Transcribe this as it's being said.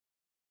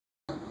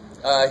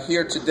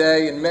here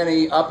today and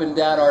many up and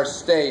down our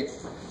state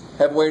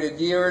have waited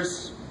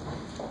years,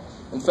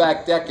 in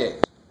fact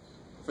decades,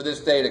 for this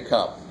day to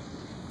come.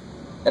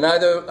 And I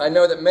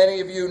know that many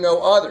of you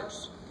know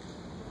others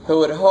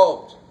who had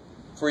hoped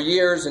for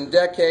years and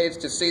decades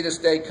to see this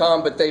day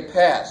come, but they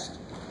passed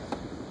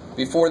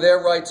before their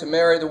right to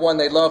marry the one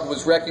they loved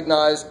was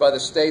recognized by the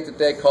state that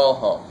they call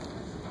home.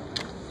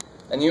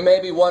 And you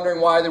may be wondering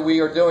why that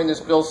we are doing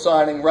this bill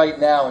signing right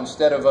now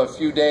instead of a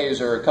few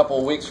days or a couple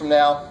of weeks from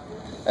now.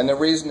 And the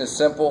reason is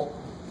simple.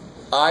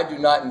 I do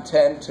not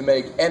intend to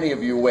make any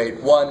of you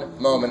wait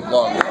one moment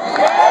longer.